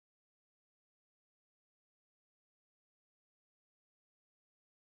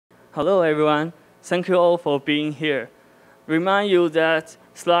Hello everyone, thank you all for being here. Remind you that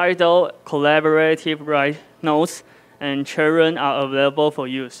Slido collaborative write notes and children are available for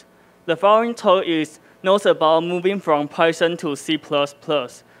use. The following talk is notes about moving from Python to C++. The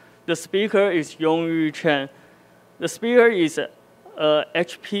speaker is Yongyu Chen. The speaker is a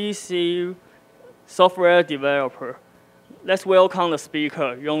HPC software developer. Let's welcome the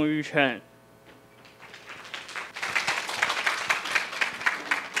speaker, Yongyu Chen.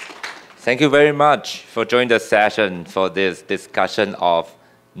 Thank you very much for joining the session for this discussion of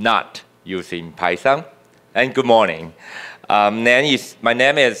not using Python. And good morning. My name is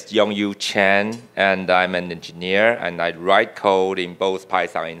Yongyu Chen, and I'm an engineer, and I write code in both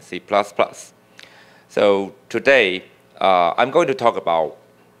Python and C++. So today, I'm going to talk about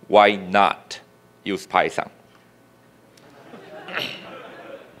why not use Python.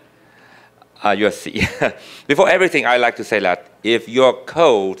 You'll see. Before everything, I'd like to say that if your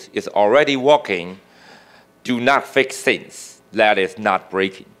code is already working, do not fix things that is not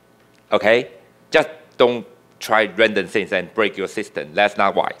breaking. Okay? Just don't try random things and break your system. That's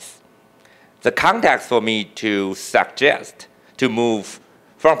not wise. The context for me to suggest to move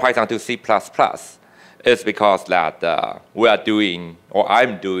from Python to C++ is because that we are doing, or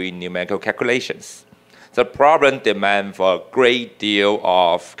I'm doing, numerical calculations. The problem demands for a great deal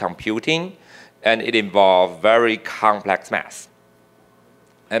of computing, and it involves very complex math.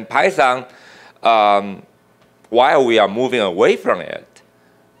 And Python, while we are moving away from it,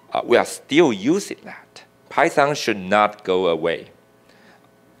 we are still using that. Python should not go away.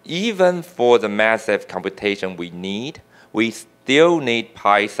 Even for the massive computation we need, we still need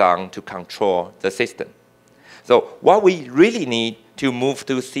Python to control the system. So what we really need to move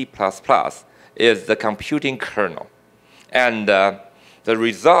to C++ is the computing kernel. And the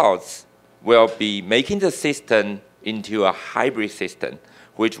results will be making the system into a hybrid system,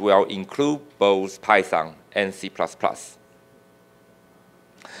 which will include both Python and C++.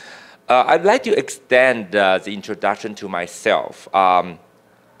 I'd like to extend the introduction to myself.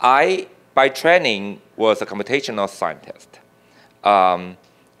 I, by training, was a computational scientist.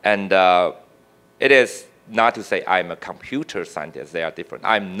 It is not to say I'm a computer scientist. They are different.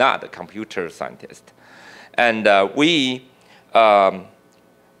 I'm not a computer scientist. And we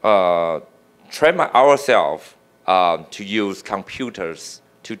train ourselves to use computers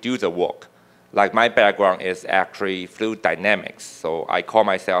to do the work. Like my background is actually fluid dynamics, so I call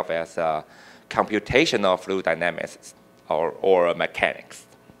myself as a computational fluid dynamics or a mechanics.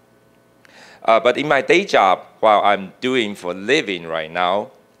 But in my day job, what I'm doing for a living right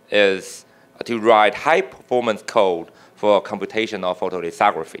now is to write high-performance code for computational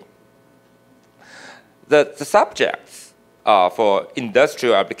photolithography. The subjects for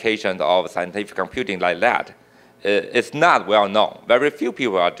industrial applications of scientific computing like that is not well known. Very few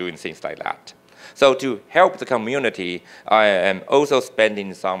people are doing things like that. So to help the community, I am also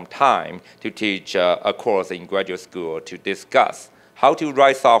spending some time to teach a course in graduate school to discuss how to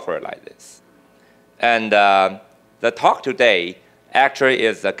write software like this. And the talk today actually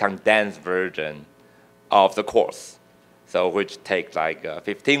is a condensed version of the course, so which takes like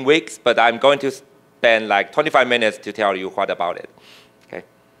 15 weeks, but I'm going to spend like 25 minutes to tell you what about it. Okay.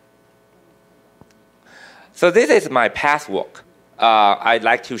 So this is my past work. I'd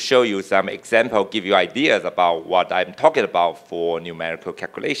like to show you some examples, give you ideas about what I'm talking about for numerical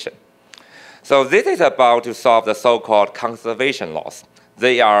calculation. So this is about to solve the so-called conservation laws.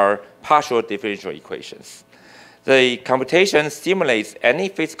 They are partial differential equations. The computation simulates any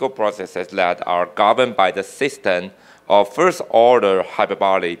physical processes that are governed by the system of first-order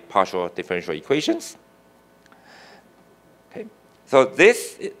hyperbolic partial differential equations. Okay. So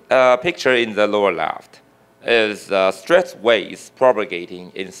this picture in the lower left is stretched waves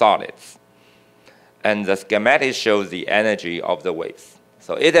propagating in solids. And the schematic shows the energy of the waves.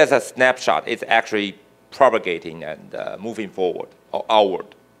 So it is a snapshot. It's actually propagating and moving forward or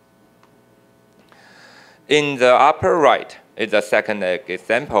outward. In the upper right is the second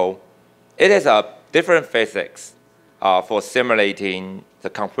example. It is a different physics for simulating the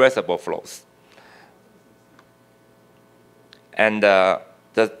compressible flows. And the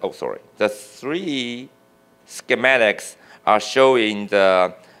three schematics are showing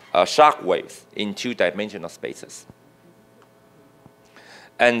the shock waves in two-dimensional spaces.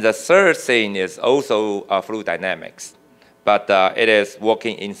 And the third thing is also fluid dynamics, but it is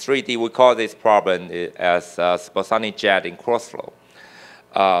working in 3D. We call this problem as supersonic jet in crossflow.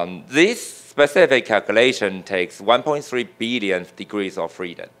 This specific calculation takes 1.3 billion degrees of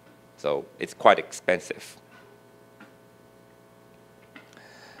freedom, so it's quite expensive.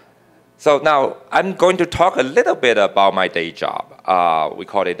 So now I'm going to talk a little bit about my day job. We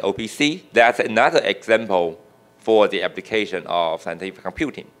call it OPC. That's another example for the application of scientific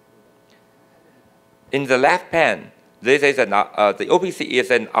computing. In the left pane, this is the OPC is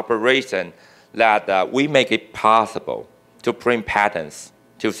an operation that we make it possible to print patterns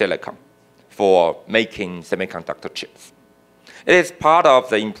to silicon for making semiconductor chips. It is part of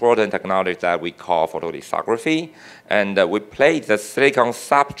the important technology that we call photolithography, and we place the silicon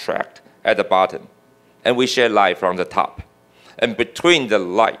substrate at the bottom, and we shed light from the top. And between the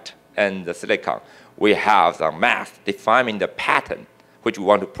light and the silicon, we have the mask defining the pattern which we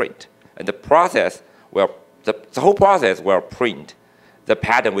want to print. And the process will, the whole process will print the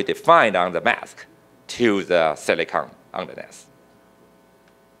pattern we defined on the mask to the silicon underneath.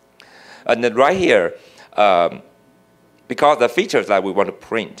 And then right here, because the features that we want to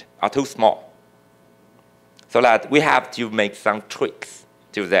print are too small, so that we have to make some tweaks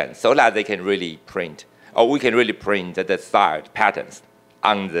to them so that they can really print, or we can really print the desired patterns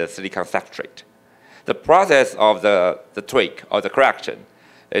on the silicon substrate. The process of the tweak or the correction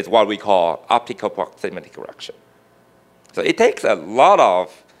is what we call optical proximity correction. So it takes a lot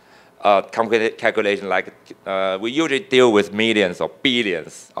of complicated calculation, like we usually deal with millions or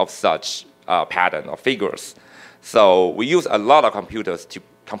billions of such patterns or figures. So we use a lot of computers to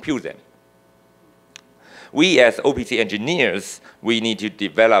compute them. We as OPC engineers, we need to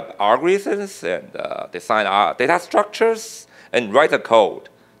develop algorithms and design our data structures and write the code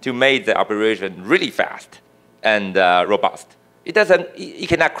to make the operation really fast and robust. It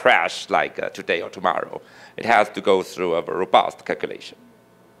cannot crash like today or tomorrow. It has to go through a robust calculation.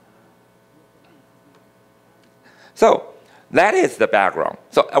 So that is the background.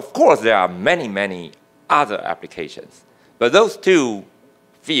 So of course there are many, many other applications, but those two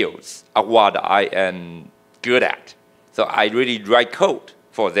fields are what I am good at. So I really write code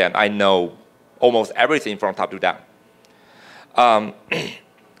for them. I know almost everything from top to down.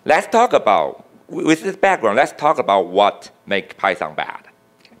 Let's talk about, with this background, let's talk about what makes Python bad.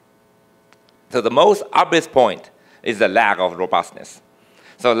 Okay. So the most obvious point is the lack of robustness.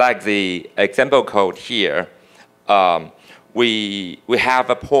 So like the example code here, we have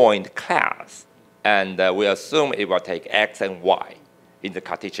a point class, and we assume it will take x and y in the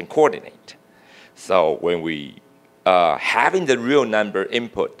Cartesian coordinate. So when we having the real number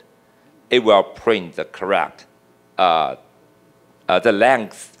input, it will print the correct, the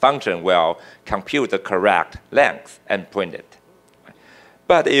length function will compute the correct length and print it.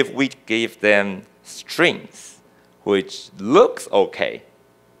 But if we give them strings, which looks okay,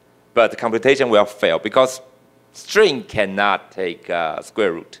 but the computation will fail because string cannot take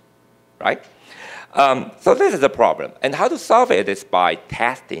square root, right? So this is a problem. And how to solve it is by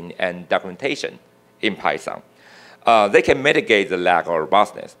testing and documentation in Python. They can mitigate the lack of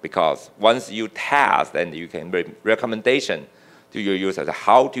robustness because once you test, then you can make recommendation to your users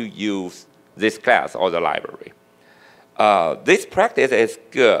how to use this class or the library. This practice is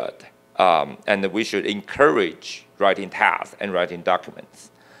good, and we should encourage writing tasks and writing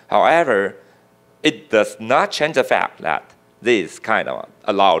documents. However, it does not change the fact that this kind of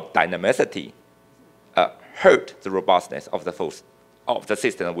allowed dynamicity hurt the robustness of the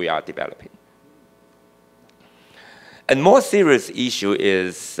system we are developing. A more serious issue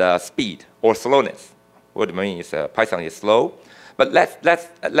is speed or slowness. What it means is Python is slow, but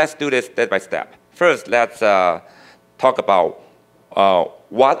let's do this step by step. First, let's talk about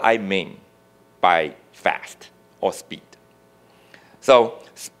what I mean by fast or speed. So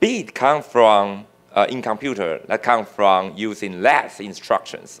speed comes from in computer that comes from using less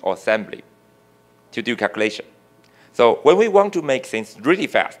instructions or assembly to do calculation. So when we want to make things really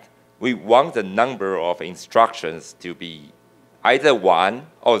fast, we want the number of instructions to be either 1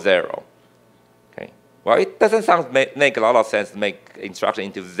 or 0. Okay. Well, it doesn't make a lot of sense to make instruction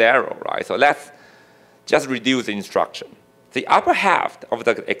into 0, right? So let's just reduce the instruction. The upper half of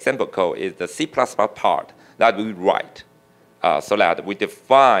the example code is the C++ part that we write so that we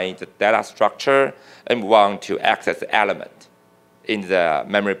define the data structure and want to access the element in the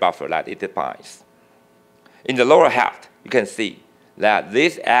memory buffer that it defines. In the lower half, you can see that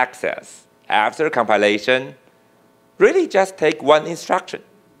this access after compilation really just take 1 instruction.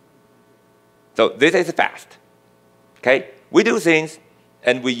 So this is fast. Okay? We do things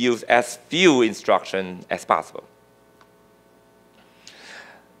and we use as few instructions as possible.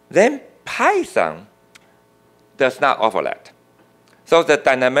 Then Python does not offer that. So the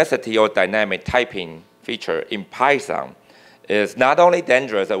dynamicity or dynamic typing feature in Python is not only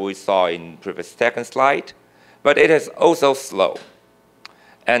dangerous as we saw in previous second slide, but it is also slow.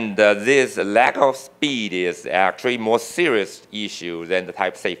 And this lack of speed is actually a more serious issue than the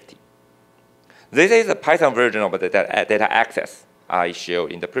type safety. This is a Python version of the data access I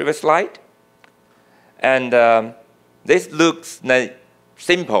showed in the previous slide. And this looks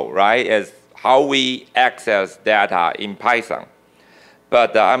simple, right, as how we access data in Python.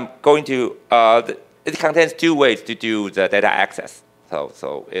 But I'm going to, it contains two ways to do the data access.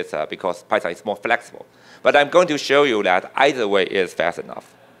 So it's because Python is more flexible. But I'm going to show you that either way is fast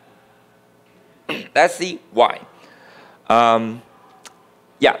enough. Let's see why.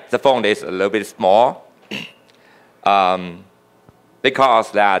 Yeah, the font is a little bit small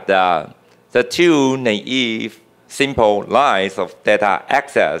because that the two naive simple lines of data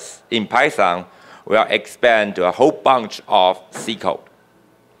access in Python will expand to a whole bunch of C code.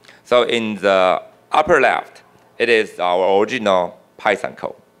 So in the upper left, it is our original Python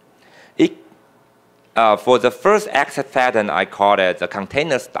code. For the first access pattern, I call it the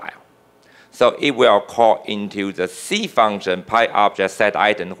container style. So it will call into the C function PyObject set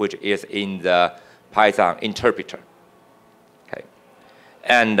item, which is in the Python interpreter. Okay.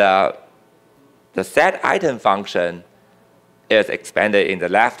 And the set item function is expanded in the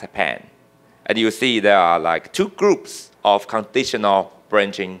left pane. And you see there are like two groups of conditional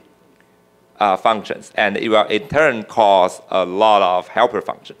branching functions. And it will in turn cause a lot of helper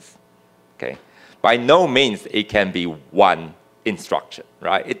functions. Okay. By no means it can be one instruction,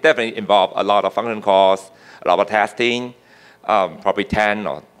 right? It definitely involves a lot of function calls, a lot of testing, probably 10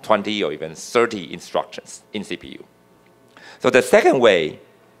 or 20 or even 30 instructions in CPU. So the second way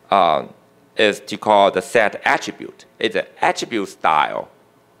is to call the set attribute. It's an attribute style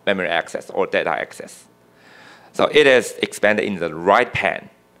memory access or data access. So it is expanded in the right pane.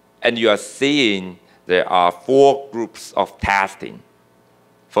 And you are seeing there are 4 groups of testing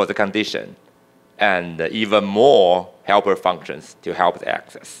for the condition and even more helper functions to help the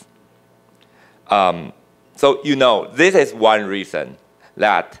access. So you know, this is one reason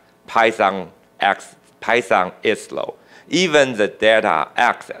that Python is slow. Even the data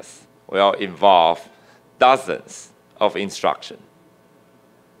access will involve dozens of instructions.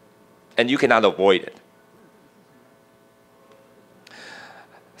 And you cannot avoid it.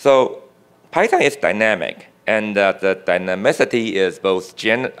 So Python is dynamic, and the dynamicity is both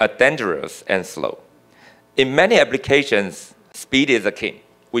dangerous and slow. In many applications, speed is the king.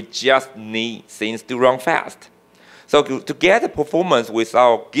 We just need things to run fast. So to get the performance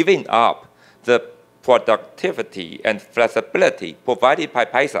without giving up the productivity and flexibility provided by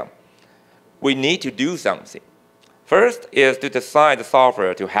Python, we need to do something. First is to design the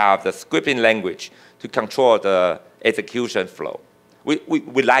software to have the scripting language to control the execution flow.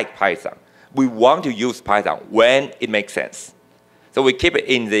 We like Python. We want to use Python when it makes sense. So we keep it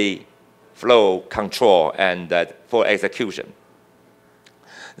in the flow control and for execution.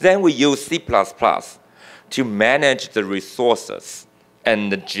 Then we use C++ to manage the resources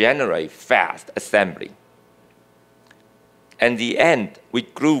and generate fast assembly. In the end, we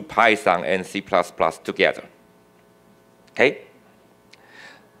glue Python and C++ together. Okay?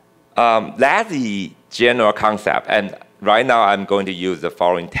 That's the general concept. And right now, I'm going to use the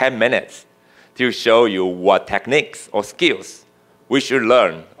following 10 minutes to show you what techniques or skills we should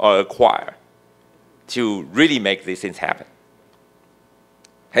learn or acquire to really make these things happen.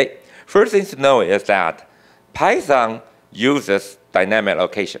 Okay? First thing to know is that Python uses dynamic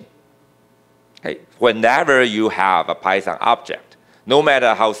allocation. Okay? Whenever you have a Python object, no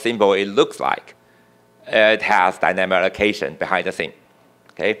matter how simple it looks like, it has dynamic allocation behind the scene.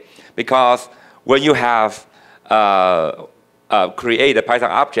 Okay? Because when you have create a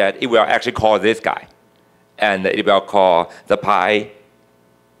Python object, it will actually call this guy. And it will call the PyObject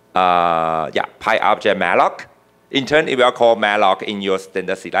malloc. In turn, it will call malloc in your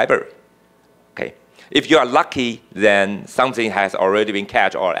standard C library. Okay. If you are lucky, then something has already been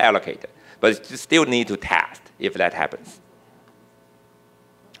cached or allocated. But you still need to test if that happens.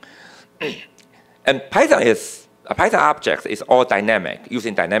 And Python objects is all dynamic,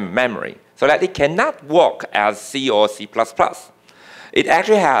 using dynamic memory, so that it cannot work as C or C++. It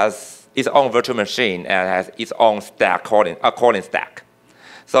actually has its own virtual machine and has its own stack, calling stack.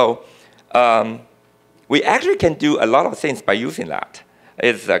 So we actually can do a lot of things by using that.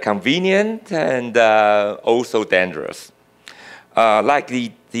 It's convenient and also dangerous. Like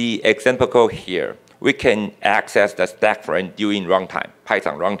the example code here, we can access the stack frame during runtime,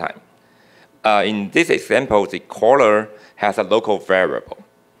 Python runtime. In this example, the caller has a local variable,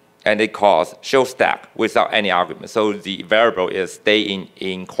 and it calls show stack without any argument. So the variable is staying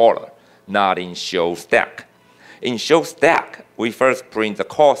in caller, not in show stack. In show stack, we first print the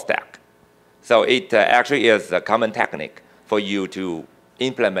call stack. So it actually is a common technique for you to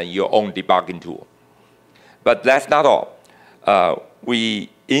implement your own debugging tool. But that's not all.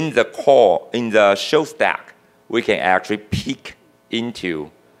 in the core, in the show stack, we can actually peek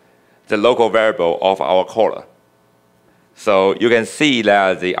into the local variable of our caller. So you can see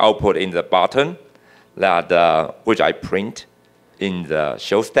that the output in the button, that, which I print in the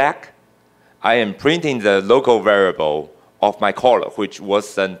show stack, I am printing the local variable of my caller, which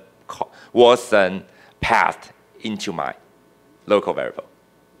wasn't passed into my local variable.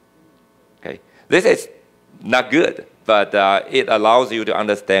 Okay, this is not good, but it allows you to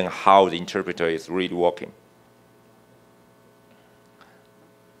understand how the interpreter is really working.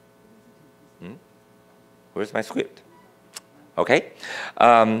 Where's my script? Okay,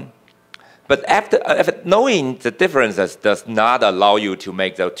 but after knowing the differences does not allow you to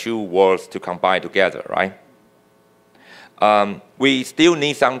make the two words to combine together, right? We still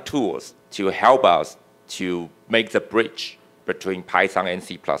need some tools to help us to make the bridge between Python and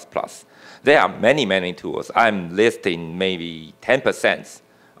C++. There are many, many tools. I'm listing maybe 10%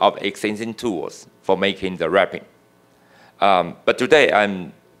 of existing tools for making the wrapping. But today,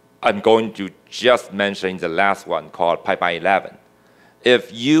 I'm going to just mention the last one called PyCon 11.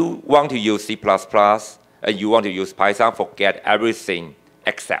 If you want to use C++ and you want to use Python, forget everything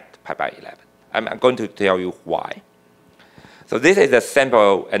except PyCon 11. I'm going to tell you why. So this is a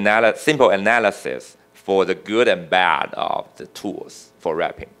simple analysis for the good and bad of the tools for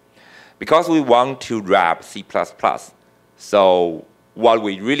wrapping. Because we want to wrap C++, so what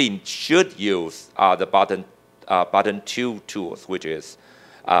we really should use are the button 2 tools, which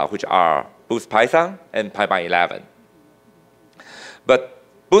are Boost Python and PyCon 11. But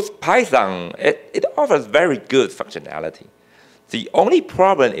Boost Python, it offers very good functionality. The only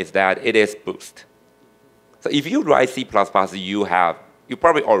problem is that it is Boost. So if you write C++, you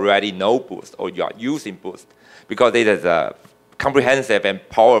probably already know Boost or you are using Boost because it is a comprehensive and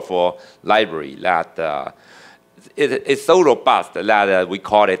powerful library that it's so robust that we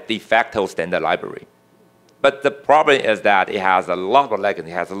call it de facto standard library. But the problem is that it has a lot of legacy,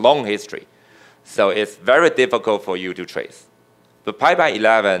 it has a long history. So it's very difficult for you to trace. But PyCon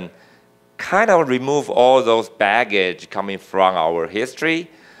 11 kind of remove all those baggage coming from our history,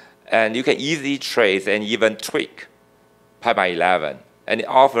 and you can easily trace and even tweak PyCon 11. And it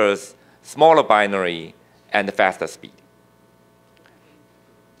offers smaller binary and faster speed.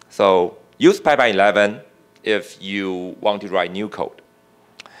 So use PyCon 11 if you want to write new code.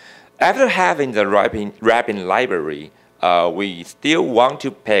 After having the wrapping library, we still want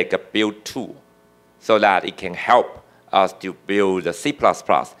to pick a build tool so that it can help us to build the C++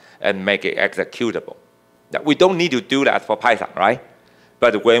 and make it executable. Now, we don't need to do that for Python, right?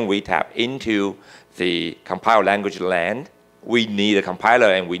 But when we tap into the compile language land, we need a compiler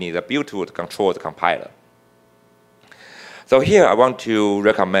and we need a build tool to control the compiler. So here I want to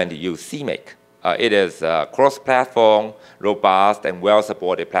recommend you use cmake. It is a cross-platform, robust, and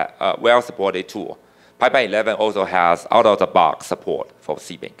well-supported tool. PyCon 11 also has out-of-the-box support for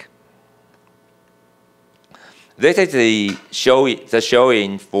cmake. This is the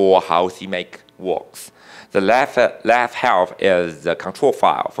showing for how cmake works. The left half is the control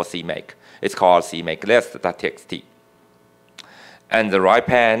file for cmake. It's called cmakelist.txt. And the right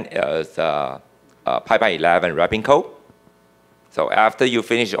pane is PyCon 11 wrapping code. So after you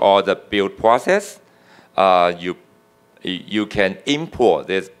finish all the build process, you can import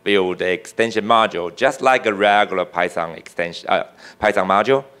this build extension module just like a regular Python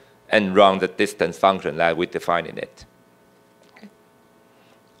module and run the distance function that we defined in it. Okay.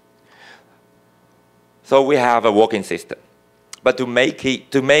 So we have a working system. But to make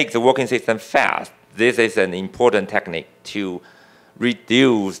the working system fast, this is an important technique to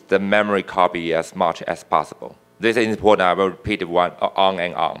reduce the memory copy as much as possible. This is important. I will repeat it on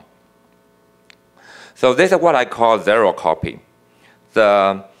and on. So this is what I call zero copy.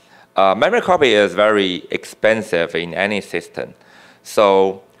 The memory copy is very expensive in any system.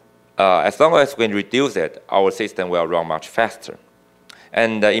 So as long as we can reduce it, our system will run much faster.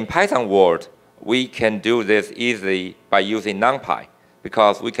 And in Python world, we can do this easily by using NumPy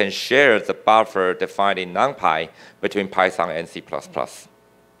because we can share the buffer defined in NumPy between Python and C++.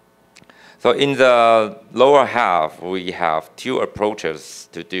 So in the lower half, we have two approaches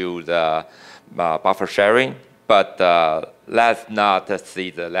to do the buffer sharing, but let's not see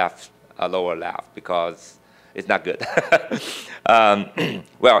the lower left because it's not good.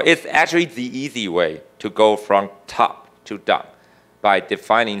 Well, it's actually the easy way to go from top to down by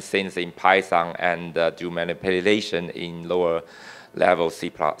defining things in Python and do manipulation in lower level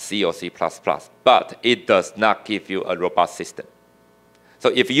C or C++. But it does not give you a robust system. So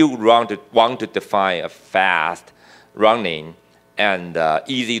if you want to define a fast running and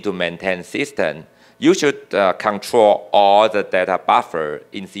easy to maintain system, you should control all the data buffer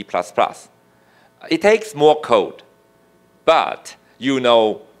in C++. It takes more code, but you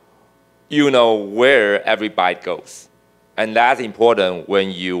know where every byte goes. And that's important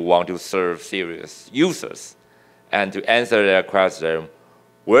when you want to serve serious users and to answer their question,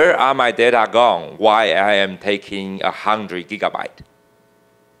 where are my data gone? Why I am taking 100 gigabytes?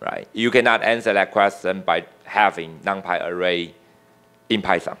 Right? You cannot answer that question by having NumPy array in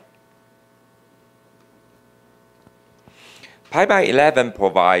Python. PyPy 11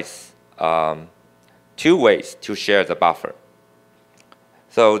 provides 2 ways to share the buffer.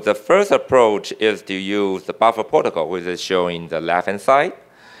 So the first approach is to use the buffer protocol, which is shown in the left-hand side.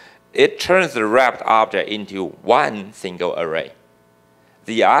 It turns the wrapped object into one single array.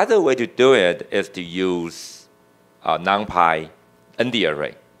 The other way to do it is to use NumPy ND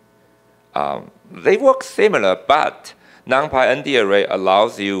array. They work similar, but NumPy ND array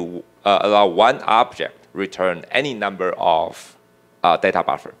allows you allow one object return any number of data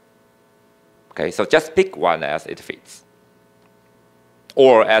buffer. Okay, so just pick one as it fits.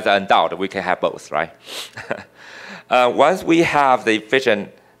 Or as an adult, we can have both, right? Once we have the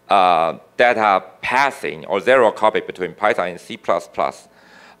efficient data passing or zero copy between Python and C++,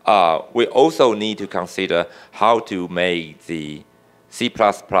 we also need to consider how to make the C++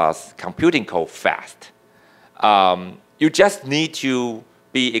 computing code fast. You just need to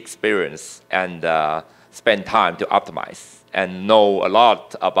be experienced and spend time to optimize and know a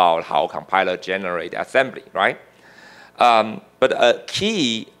lot about how compiler generate assembly, right? But a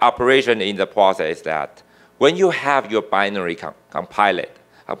key operation in the process is that when you have your binary compiled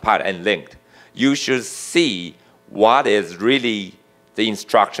and linked, you should see what is really the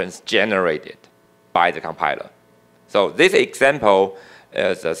instructions generated by the compiler. So this example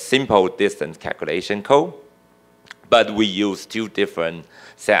is a simple distance calculation code, but we use 2 different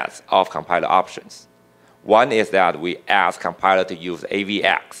sets of compiler options. One is that we ask compiler to use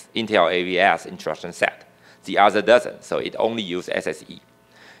AVX, Intel AVX instruction set. The other doesn't, so it only uses SSE.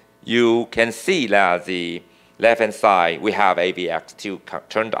 You can see that the left-hand side, we have AVX2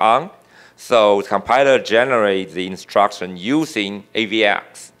 turned on. So the compiler generates the instruction using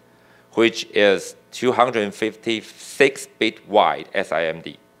AVX, which is 256-bit wide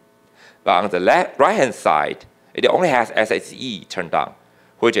SIMD. But on the right-hand side, it only has SSE turned on,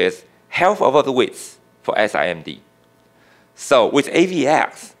 which is half of the width for SIMD. So with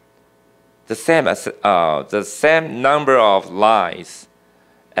AVX, the same number of lines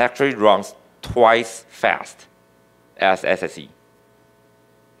actually runs twice fast as SSE.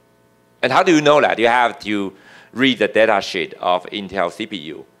 And how do you know that? You have to read the data sheet of Intel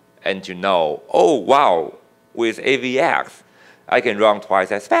CPU and to know, oh, wow, with AVX, I can run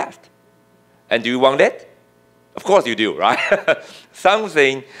twice as fast. And do you want it? Of course you do, right?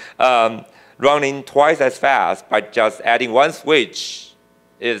 Something running twice as fast by just adding one switch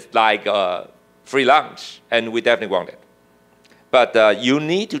is like free lunch, and we definitely want it. But you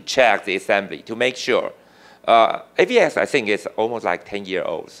need to check the assembly to make sure. AVX, I think, is almost like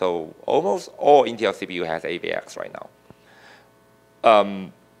 10-year-old, so almost all Intel CPU has AVX right now.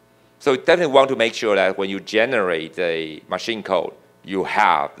 So you definitely want to make sure that when you generate the machine code, you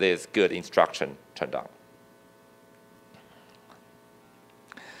have this good instruction turned on.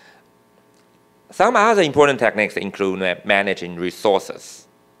 Some other important techniques include managing resources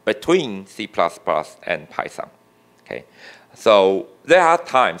between C++ and Python. Okay, so there are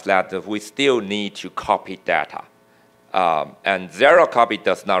times that we still need to copy data, and zero copy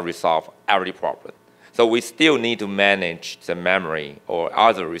does not resolve every problem. So we still need to manage the memory or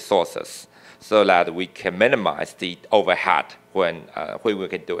other resources so that we can minimize the overhead when we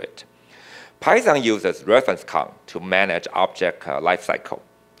can do it. Python uses reference count to manage object lifecycle.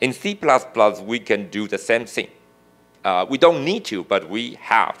 In C++, we can do the same thing. We don't need to, but we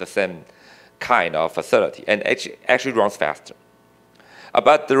have the same kind of facility, and actually runs faster.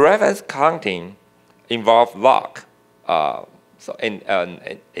 But the reference counting involves lock,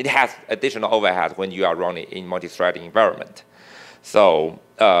 and it has additional overhead when you are running in multi-threading environment. So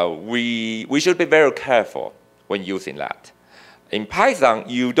we should be very careful when using that. In Python,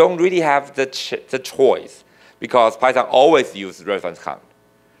 you don't really have the choice because Python always uses reference count.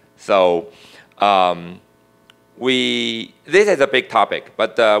 So this is a big topic,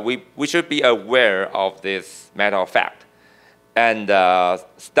 but we should be aware of this matter of fact and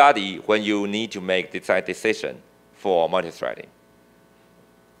study when you need to make design decision for multi-threading.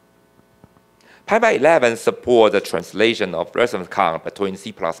 PyPy 11 supports the translation of reference count between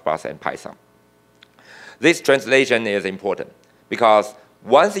C++ and Python. This translation is important because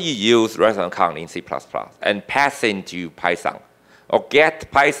once you use reference count in C++ and pass into Python, or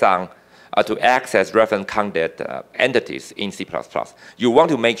get Python to access reference counted entities in C++. You want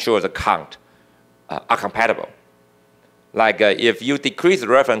to make sure the count are compatible. Like if you decrease the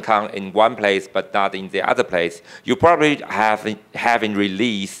reference count in one place but not in the other place, you probably haven't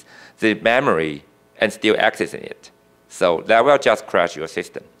released the memory and still accessing it. So that will just crash your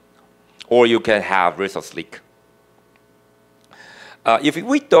system. Or you can have resource leak. If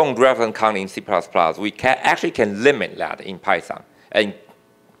we don't reference count in C++, we actually can limit that in Python and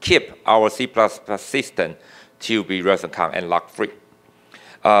keep our C++ system to be reference count and lock-free.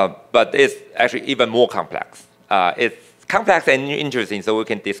 But it's actually even more complex. It's complex and interesting, so we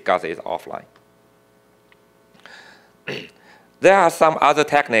can discuss it offline. There are some other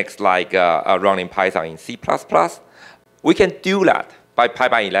techniques like running Python in C++. We can do that by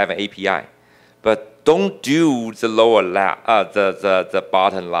PyCon 11 API, but don't do the lower the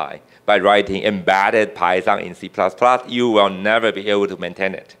bottom line by writing embedded Python in C++. You will never be able to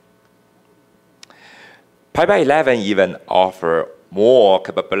maintain it. PyCon 11 even offer more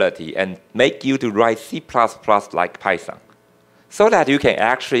capability and make you to write C++ like Python, so that you can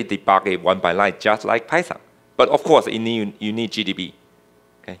actually debug it one by line just like Python. But of course, you need GDB.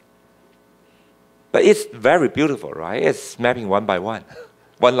 Okay? But it's very beautiful, right? It's mapping one by one,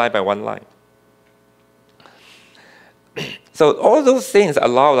 one line by one line. So all those things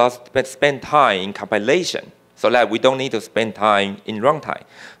allow us to spend time in compilation so that we don't need to spend time in runtime.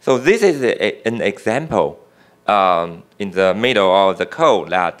 So this is an example in the middle of the code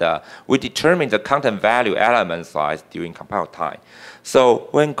that we determine the content value element size during compile time. So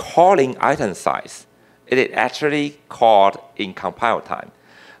when calling item size, it is actually called in compile time.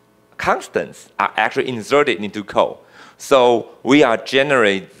 Constants are actually inserted into code. So we are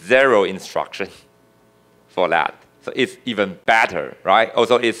generating 0 instruction for that. So it's even better, right?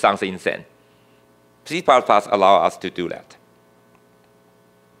 Also, it sounds insane. C++ allows us to do that.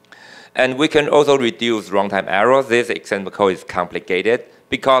 And we can also reduce runtime errors. This example code is complicated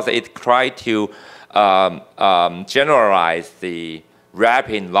because it tries to generalize the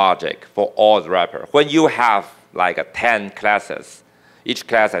wrapping logic for all the wrapper. When you have like 10 classes, each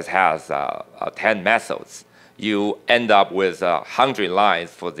class has 10 methods, you end up with 100 lines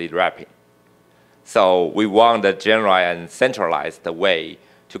for the wrapping. So we want to generalize and centralize the way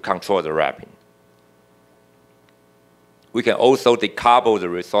to control the wrapping. We can also decouple the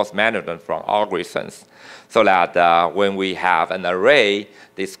resource management from algorithms so that when we have an array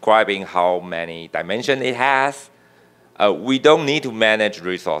describing how many dimensions it has, we don't need to manage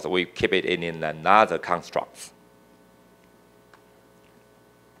resource. We keep it in another construct.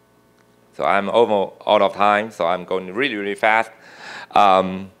 So I'm almost out of time, so I'm going really, really fast.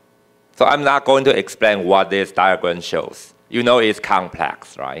 So I'm not going to explain what this diagram shows. You know it's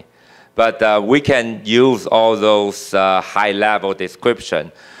complex, right? But we can use all those high-level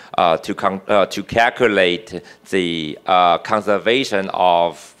description to calculate the conservation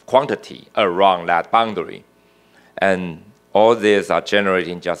of quantity around that boundary. And all these are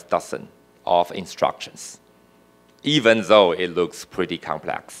generating just dozens of instructions, even though it looks pretty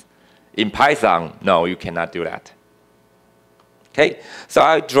complex. In Python, no, you cannot do that. Okay, so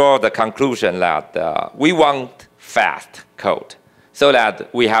I draw the conclusion that we want fast code, so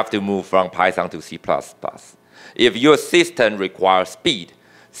that we have to move from Python to C++. If your system requires speed,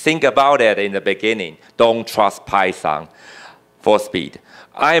 think about it in the beginning. Don't trust Python for speed.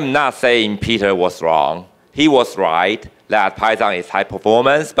 I'm not saying Peter was wrong. He was right that Python is high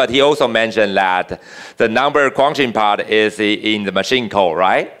performance, but he also mentioned that the number crunching part is in the machine code,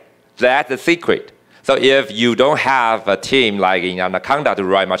 right? That's the secret. So if you don't have a team like in Anaconda to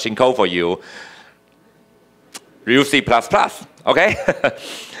write machine code for you, use C++, okay?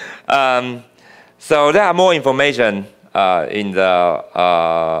 So there are more information in the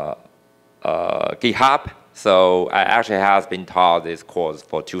GitHub. So I actually have been taught this course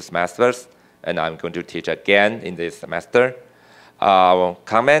for 2 semesters, and I'm going to teach again in this semester.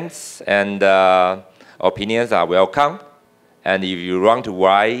 Comments and opinions are welcome. And if you want to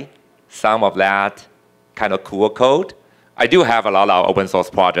write some of that kind of cool code, I do have a lot of open source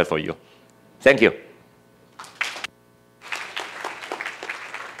projects for you. Thank you.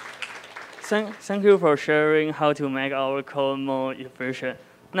 Thank you for sharing how to make our code more efficient.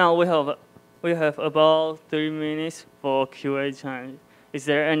 Now we have about 3 minutes for QA time. Is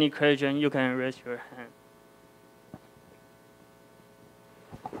there any question? You can raise your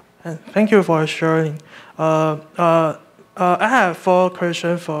hand. Thank you for sharing. I have 4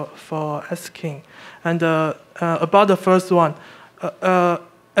 questions for asking. And about the first one,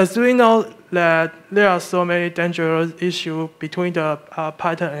 as we know that there are so many dangerous issues between the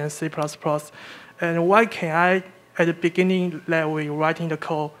Python and C++, and why can I, at the beginning that we're writing the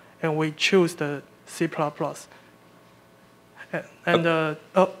code, and we choose the C++. And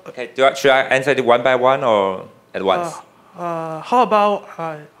okay, should I answer it one by one or at once? how about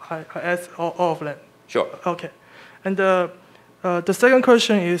I ask all of them? Sure. Okay. And the second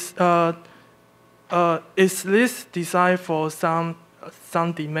question is this designed for some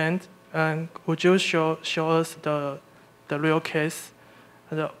demand? And would you show us the real case?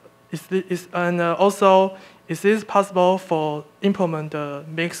 And also, is this possible for implement the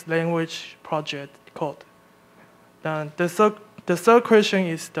mixed language project code? And the third question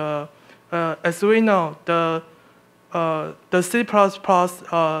is as we know, the C++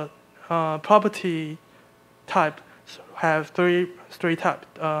 property type have three types: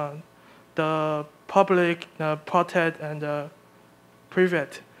 the public, the protect, and the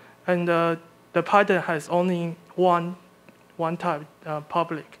private. And the Python has only one type,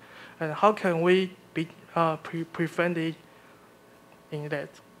 public. And how can we prevent it in that?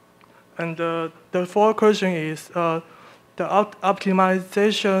 And the fourth question is the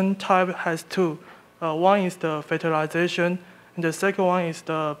optimization type has two. One is the factorization, and the second one is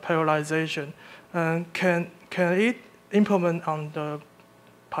the parallelization. And can it implement on the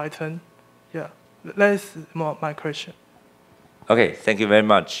Python? Yeah, that's my question. Okay, thank you very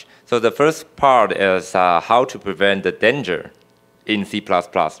much. So the first part is how to prevent the danger in C++,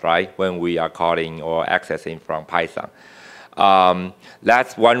 right, when we are calling or accessing from Python.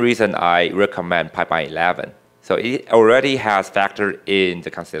 That's one reason I recommend PyCon 11. So it already has factored in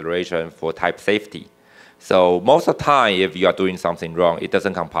the consideration for type safety. So most of the time, if you are doing something wrong, it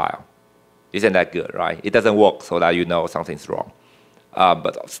doesn't compile. Isn't that good, right? It doesn't work so that you know something's wrong.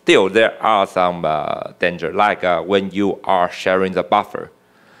 But still, there are some danger, like when you are sharing the buffer,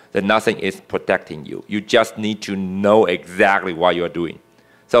 then nothing is protecting you. You just need to know exactly what you're doing.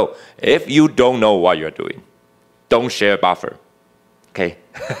 So if you don't know what you're doing, don't share buffer, okay?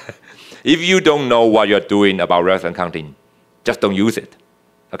 If you don't know what you're doing about reference counting, just don't use it,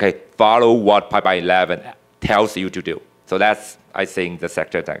 okay? Follow what PyCon 11 tells you to do. So that's, I think, the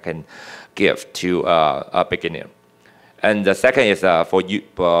sector that I can give to a beginner. And the second is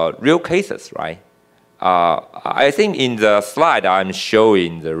for real cases, right? I think in the slide I'm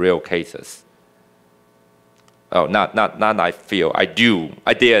showing the real cases. Oh, not I feel, I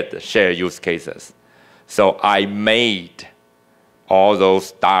did share use cases. So I made all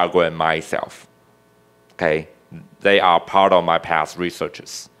those diagrams myself, okay? They are part of my past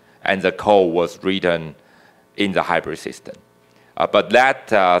researches. And the code was written in the hybrid system. But that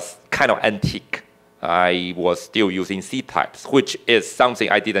kind of antique. I was still using C types, which is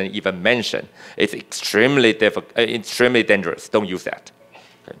something I didn't even mention. It's extremely dangerous. Don't use that.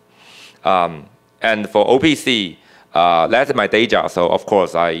 Okay. And for OPC, that's my day job, so of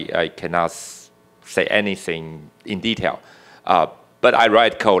course I cannot say anything in detail. But I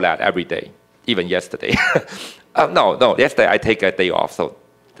write code that every day, even yesterday. No, yesterday I take a day off, so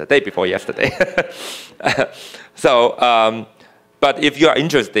the day before yesterday. So. But if you are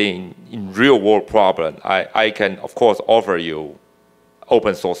interested in real-world problem, I can, of course, offer you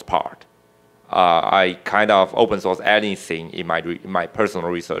open source part. I kind of open source anything in my personal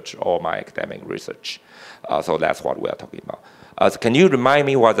research or my academic research. So that's what we are talking about. So can you remind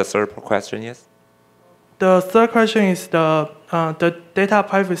me what the third question is? The third question is the data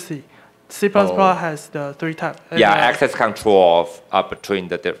privacy. C++ has the three types. Yeah, access control between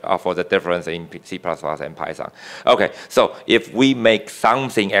for the difference in C++ and Python. Okay, so if we make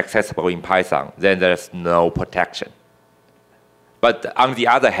something accessible in Python, then there's no protection. But on the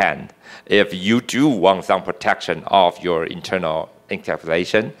other hand, if you do want some protection of your internal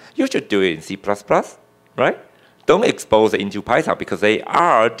encapsulation, you should do it in C++, right? Don't expose it into Python because they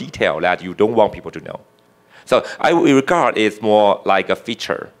are detailed that you don't want people to know. So I will regard it more like a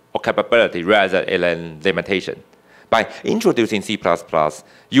feature or capability rather than limitation. By introducing C++,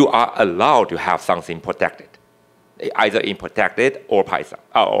 you are allowed to have something protected, either in protected or Python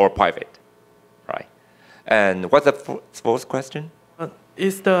or private, right? And what's the fourth question?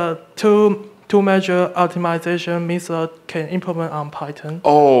 Is the two major optimization method can implement on Python?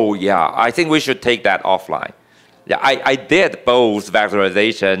 Oh yeah, I think we should take that offline. Yeah, I did both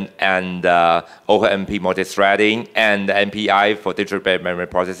vectorization and OpenMP multithreading and MPI for distributed memory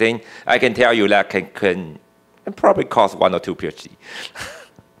processing. I can tell you that can probably cost 1 or 2 PhD.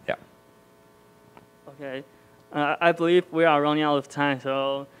 Yeah. Okay. I believe we are running out of time,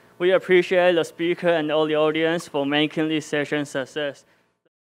 so we appreciate the speaker and all the audience for making this session a success.